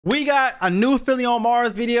We got a new Philly on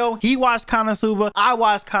Mars video. He watched Konosuba. I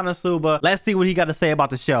watched Konosuba. Let's see what he got to say about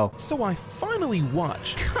the show. So I finally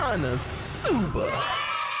watched Konosuba.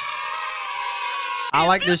 I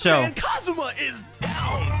like this show. Man, Kazuma is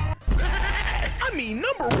down. I mean,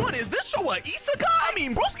 number one, is this show a isekai? I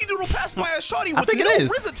mean, Broski Doodle passed by a shawty with no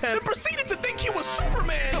Rizatan and proceeded to think he was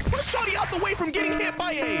Superman to push shawty out the way from getting hit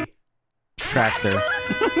by a tractor.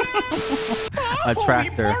 A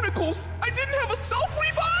tractor. Holy barnacles! I didn't have a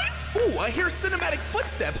self-revive? Ooh, I hear cinematic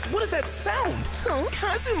footsteps. What does that sound? Oh,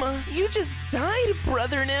 Kazuma, you just died,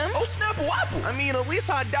 brother Nim. Oh, snap wapple. I mean, at least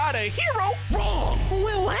I died a hero. Wrong.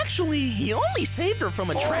 Well, actually, he only saved her from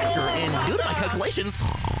a tractor, and due to my calculations,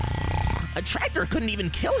 a tractor couldn't even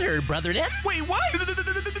kill her, brother Nim. Wait, what?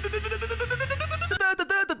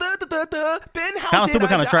 Then how did I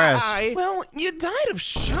die? Trash. Well, you died of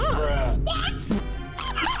shock. What?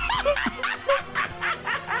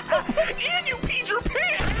 And you peed your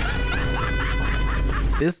pants.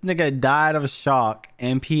 This nigga died of shock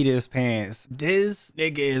and peed his pants. This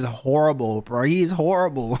nigga is horrible, bro. He's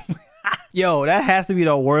horrible. Yo, that has to be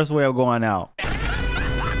the worst way of going out.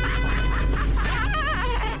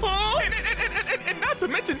 And not to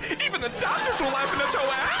mention, even the doctors were laughing at your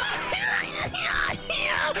ass.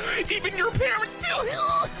 Even your parents too.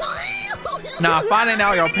 Now, finding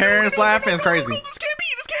out your parents laughing is crazy. This can't be.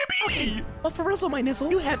 Okay. But for real, so my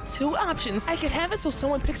nizzle, you have two options. I could have it so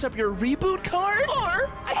someone picks up your reboot card,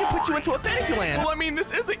 or I can put you into a fantasy land. Well, I mean,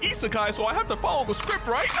 this is an isekai, so I have to follow the script,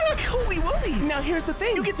 right? Holy woolly. Now, here's the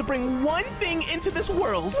thing. You get to bring one thing into this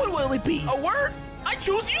world. What will it be? A word? I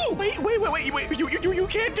choose you. Wait. You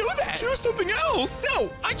can't do that. Choose something else.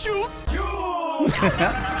 No, I choose you. No,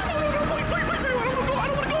 please. I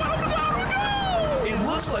don't want to go. It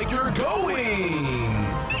looks like you're going.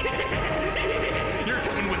 You're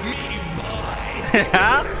coming with me, boy.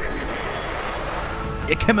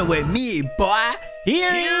 You're coming with me, boy.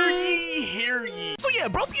 Hear ye. So yeah,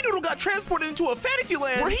 Broski Doodle got transported into a fantasy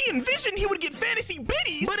land where he envisioned he would get fantasy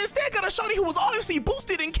biddies, but instead got a shawty who was obviously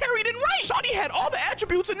boosted and carried in rank. Shawty had all the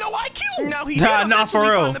attributes and no IQ. Now he did eventually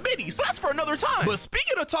find the biddies, so that's for another time. But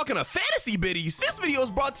speaking of talking of fantasy biddies, this video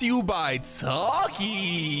is brought to you by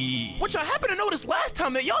Talkie, which I happened to notice last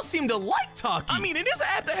time that y'all seem to like Talkie. I mean, it is an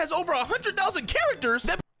app that has over 100,000 characters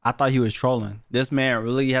that I thought he was trolling. This man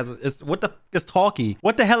really has what the is Talkie?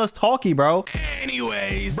 What the hell is Talkie, bro?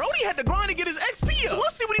 Anyways, Brody had to grind to get his XP up. So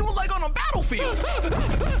let's see what he looked like on a battlefield.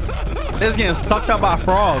 This getting sucked up by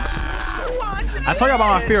frogs. I told you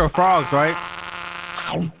about my fear of frogs, right?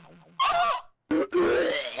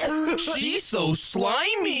 She's so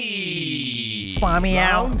slimy. Slimy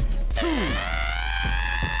out.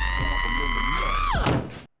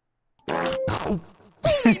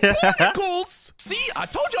 Barnacles! See, I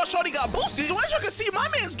told y'all shawty got boosted, so as y'all can see, my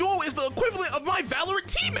man's duo is the equivalent of my Valorant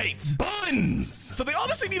teammates. Buns! So they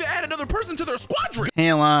obviously need to add another person to their squadron. He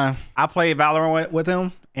ain't lying. I played Valorant with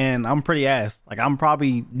him, and I'm pretty ass. Like, I'm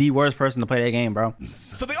probably the worst person to play that game, bro.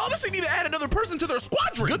 So they obviously need to add another person to their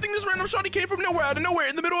squadron. Good thing this random shawty came from nowhere, out of nowhere,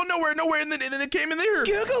 in the middle of nowhere, and then it came in there.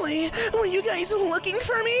 Googly, were you guys looking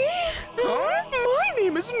for me? Huh? My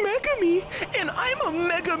name is Megami, and I'm a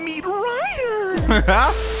Mega Meat Rider.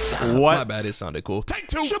 What? My bad, it sounded cool. Take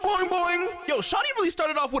two. Shaboing boing. Yo, shawty really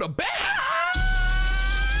started off with a bang.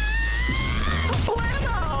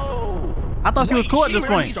 I thought she was cool at this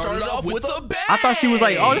point. Started off with a bang. I thought she was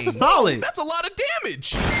like, oh, this is solid. That's a lot of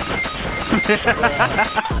damage.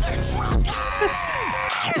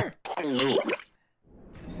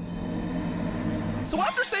 So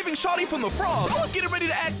after saving Shawty from the frog, I was getting ready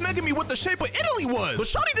to ask Megami what the shape of Italy was. But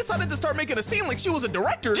Shawty decided to start making a scene like she was a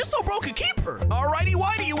director just so bro could keep her. Alrighty,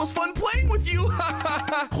 Whitey, it was fun playing with you.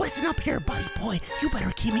 Listen up here, buddy boy. You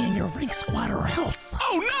better keep me in your rank squad or else.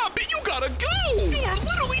 Oh, nah, but you gotta go. You are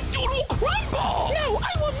literally Doodle Crumble. No,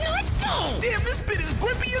 I will not go. Damn, this bit is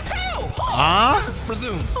grippy as hell. Huh?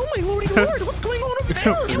 Presume. Oh my lordy lord, what's going on over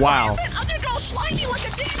there? Wow. Why is that other girl slimy like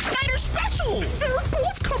a Dan Snyder special? They're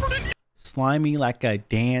both covered in... Slimy like a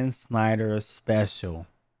Dan Snyder special.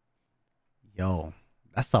 Yo,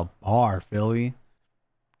 that's a bar, Philly.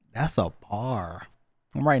 That's a bar.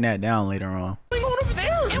 I'm writing that down later on. What's going on over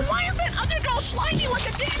there? And why is that other girl slimy like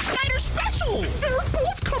a Dan Snyder special? They're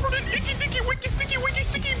both covered in icky dicky wicky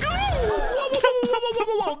sticky goo.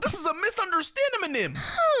 Whoa. This is a misunderstanding.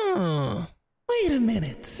 Huh. Wait a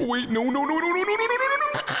minute. Wait, no.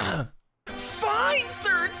 Fine,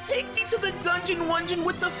 sir. Take me to the dungeon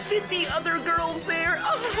with the 50 other girls there.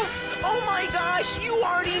 Oh my gosh, you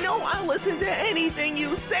already know I'll listen to anything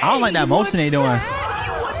you say. I don't like that motion they doing.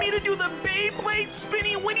 You want me to do the Beyblade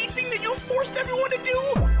spinny winny thing that you forced everyone to do?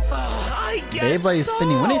 I guess Beyblade so.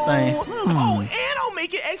 spinny winny thing. Oh, and I'll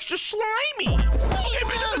make it extra slimy. Okay,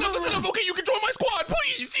 man, that's enough. Okay, you can join my squad,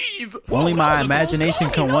 please. Jeez. Only my imagination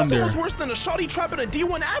can wonder. It's worse than a shawty trapping a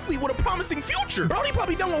D1 athlete with a promising future. Brody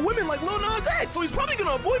probably done with women like Lil Nas X, so he's probably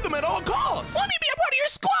gonna avoid them at all costs. Let me be a part of your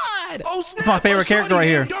squad. Oh, snap. It's my favorite character right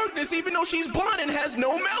here. Darkness, even though she's blonde and has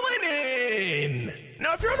no melanin.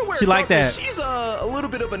 Now, if you're unaware, she like that. She's a little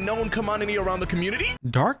bit of a known commodity around the community.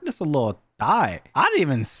 Darkness a little thigh. I didn't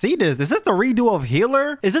even see this. Is this the redo of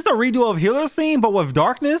Healer? Is this a redo of Healer scene, but with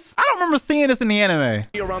Darkness? I don't remember seeing this in the anime.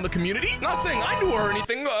 Around the community? Not saying I knew her or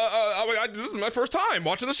anything. This is my first time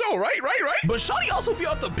watching the show, right? But Shawty also be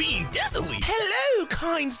off the beam dizzily. Hello,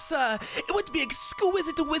 kind sir. It would be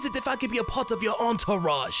exquisite to visit if I could be a part of your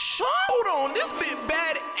entourage. Huh? Hold on, this bit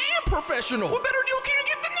bad and professional. What better deal can you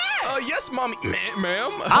get than that? Yes, mommy,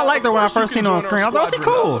 ma'am. I liked her when I first seen her on screen. I thought she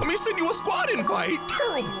cool. Let me send you a squad invite.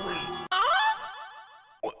 Terrible.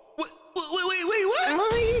 Wait, what? My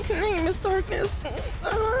name is Darkness. And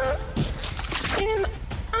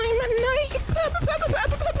I'm a knight.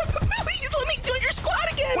 Please let me join your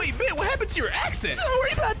squad again. Wait, bitch, what happened to your accent? Don't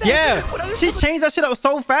worry about that. Yeah, she changed that shit up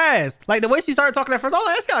so fast. Like the way she started talking at first, I was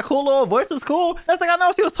like, she got a cool little voice, it's cool. That's like, I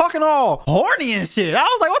know she was talking all horny and shit. I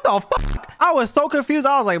was like, what the fuck? I was so confused.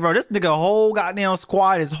 I was like, bro, this nigga whole goddamn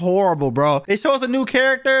squad is horrible, bro. They show us a new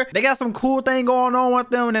character. They got some cool thing going on with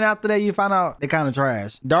them. And then after that, you find out they kind of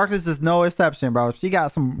trash. Darkness is no exception, bro. She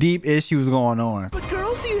got some deep issues going on. What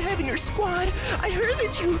girls do you have in your squad? I hear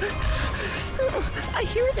that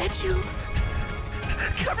you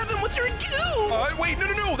cover them with your goo. Wait,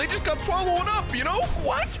 no. They just got swallowed up, you know?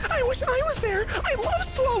 What? I wish I was there. I love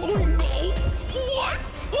swallowing.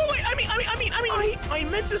 What? Oh, wait, I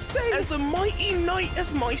meant to say, as a mighty knight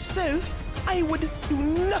as myself, I would do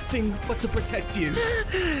nothing but to protect you.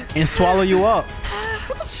 And swallow you up.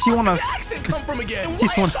 Where the fuck did the accent come from again? And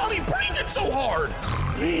why is Shawty breathing so hard?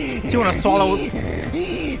 She wanna swallow. I don't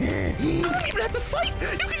even have to fight.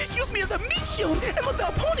 You can just use me as a meat shield and let the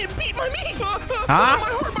opponent beat my meat. Huh? My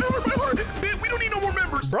heart. We don't need no more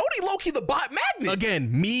members. Brody low-key the bot magnet. Again,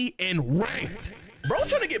 me and ranked. Bro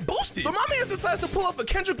trying to get boosted. So my man decides to pull off a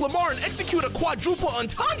Kendrick Lamar and execute a quadruple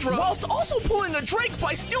entendre whilst also pulling a Drake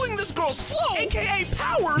by stealing this girl's flow, aka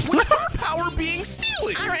powers, with her power being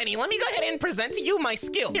stealing. Alrighty, let me go ahead and present to you my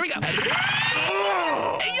skill. Here we go.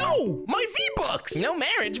 Hey yo, my V-Bucks. No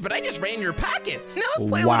marriage, but I just ran your pockets. Now let's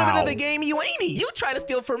play a little bit of the game you ain't. You try to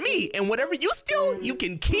steal from me, and whatever you steal, you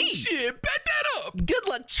can keep. Shit, bet that up. Good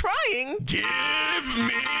luck trying. Give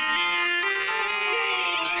me.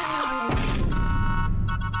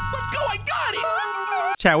 I got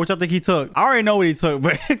it! Chat, what y'all think he took? I already know what he took,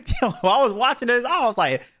 but yo, while I was watching this, I was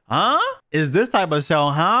like, huh? Is this type of show,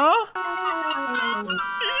 huh?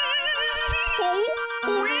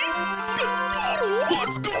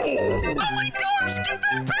 Let's go! Oh my gosh, give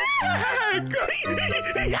that back!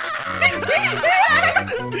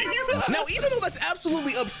 Now, even though that's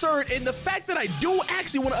absolutely absurd, and the fact that I do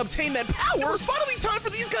actually want to obtain that power, it's finally time for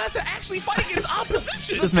these guys to actually fight against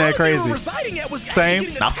opposition. This man crazy. They were residing at was actually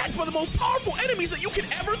getting attacked by the most powerful enemies that you can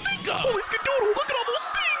ever think of. Holy skadoodle, look at all those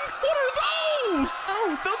things! What are those?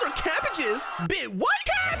 Oh, those are cabbages. Bit what?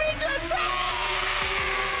 Cabbage attack!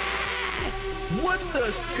 What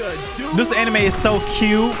the skadoodle? This anime is so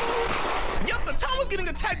cute. Yup, the town was getting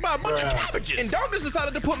attacked by a bunch of cabbages. And Darkness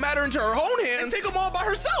decided to put matter into her own hands and take them all by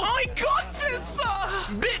herself. I got this,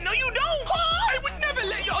 Bit, no you don't. I would never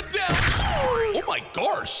let y'all down. Oh my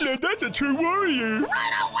gosh. Now that's a true warrior. Run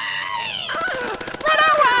away!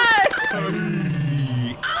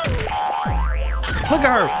 Look at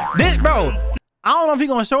her. This, bro. I don't know if he's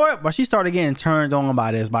gonna show it, but she started getting turned on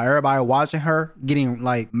by this, by everybody watching her getting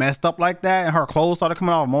like messed up like that, and her clothes started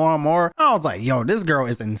coming off more and more. I was like, yo, this girl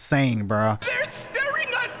is insane, bro. They're staring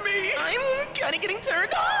at me. I'm kind of getting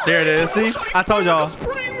turned on. There it is. See, I told y'all.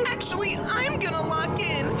 Actually, I'm gonna lock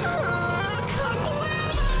in.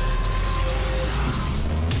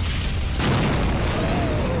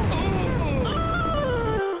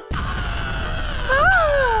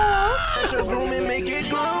 Room and make it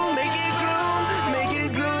grow, make it grow, make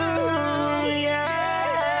it grow,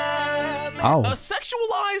 yeah. Oh. A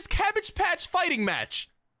sexualized Cabbage Patch fighting match.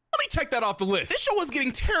 Let me check that off the list. This show was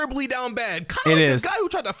getting terribly down bad. Kind of like this guy who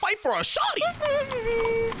tried to fight for a shawty.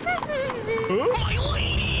 My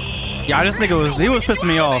lady. Yeah, this nigga was, he was pissing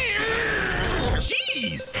me off.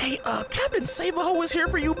 Jeez. Hey, Captain Saberho is here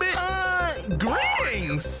for you, bit.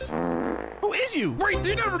 Greetings. Who is you? Wait, do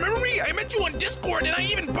you not remember me? I met you on Discord and I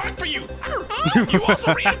even barked for you. You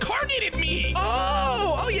also reincarnated me.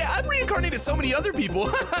 Oh yeah, I've reincarnated so many other people.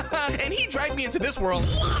 And he dragged me into this world.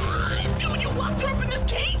 Dude, you locked locked her up in this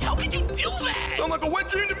cage? How could you do that? Sound like a wet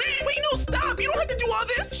dream to me. Wait, no, stop. You don't have to do all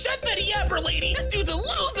this. Shut that yapper, lady. This dude's a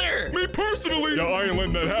loser. Me personally. Yeah, I ain't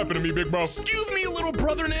letting that happen to me, big bro. Excuse me, little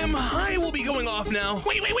brother Nim. I will be going off now.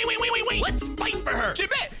 Wait. Let's fight for her.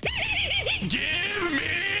 Chibet. Give me.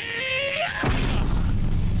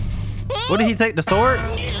 What did he take? The sword?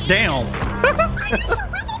 Damn.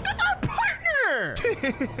 That's our partner.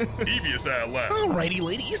 Devious at last. Alrighty,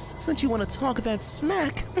 ladies. Since you want to talk that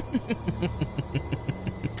smack,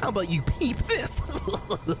 how about you peep this?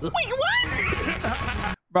 Wait,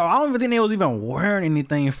 what? Bro, I don't even think they was even wearing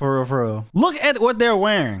anything for real. Look at what they're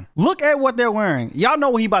wearing. Look at what they're wearing. Y'all know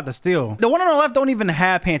what he about to steal. The one on the left don't even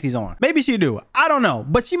have panties on. Maybe she do. I don't know.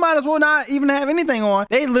 But she might as well not even have anything on.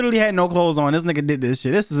 They literally had no clothes on. This nigga did this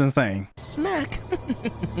shit. This is insane. Smack.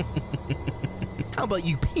 How about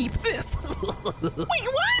you peep this? Wait,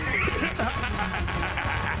 what?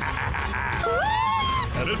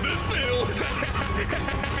 How does this feel?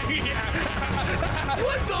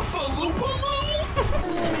 What the faloopaloo?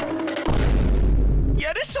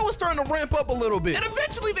 Yeah, this show is starting to ramp up a little bit. And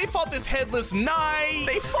eventually they fought this headless knight.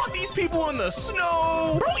 They fought these people in the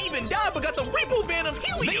snow. Bro even died but got the repo van of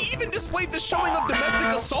helium. They even displayed the showing of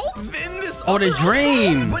domestic assaults. Then this the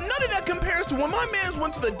dream. Assault. But none of that compares to when my mans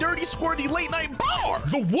went to the dirty, squirty late night bar.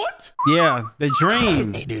 The what? Yeah, the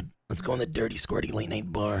dream. Hey, dude, let's go in the dirty, squirty late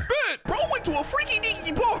night bar. Bro went to a freaky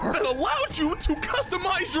dinky bar that allowed you to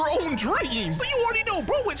customize your own dreams. So you already know,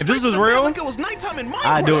 bro went if this straight was to the bed real, like it was nighttime in Minecraft.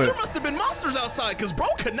 I'd do it. There must have been monsters outside because bro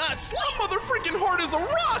could not sleep. Mother freaking hard as a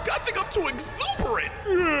rock. I think I'm too exuberant.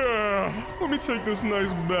 Yeah. Let me take this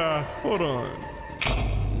nice bath. Hold on.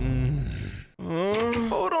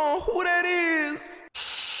 Hold on, who that is?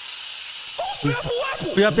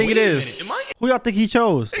 Who y'all think it is? Who y'all think he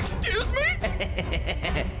chose? Excuse me?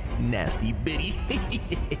 Nasty bitty.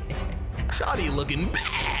 Shawty looking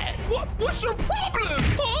bad. What's your problem?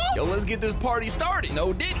 Huh? Yo, let's get this party started.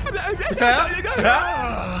 No diddy. All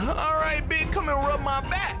right, big, come and rub my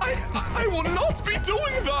back. I will not be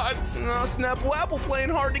doing that. Snapple Apple playing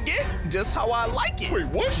hard to get. Just how I like it. Wait,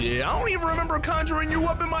 what? Shit, I don't even remember conjuring you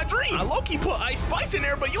up in my dream. I low-key put Ice Spice in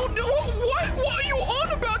there, but you'll do it. What are you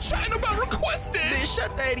on about? Chatting about requested? Then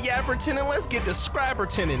shut that yapperton and let's get the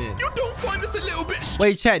scrapperton in. You don't find this a little bit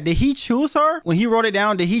Wait, chat, did he choose her? When he wrote it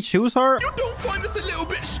down, did he choose her? You don't find this a little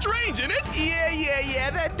bit strange, innit? Yeah,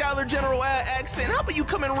 that Dollar General accent. How about you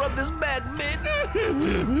come and rub this back, bitch?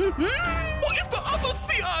 What if the others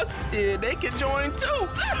see us? Yeah, they can join too.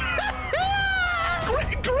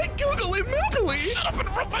 Great googly moogly. Shut up and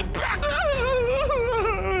rub my back.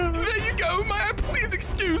 There you go, may I please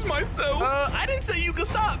excuse myself? I didn't say you could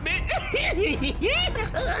stop, bitch. Help,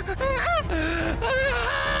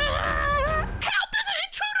 there's an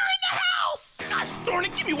intruder in the house. Gosh darn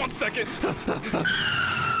it, give me 1 second.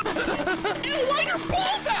 Ew, why are your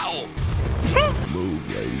balls out? Move,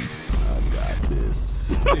 ladies. I got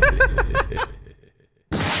this.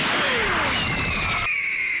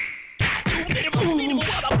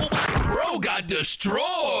 Bro got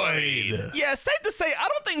destroyed. Yeah, safe to say, I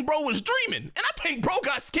don't think bro was dreaming. And I think bro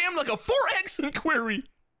got scammed like a 4X Inquiry.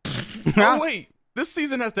 Oh, wait. This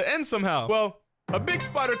season has to end somehow. Well, a big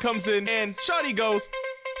spider comes in and Shotty goes,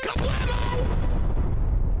 Kablamo!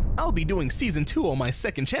 I'll be doing season 2 on my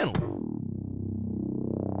second channel.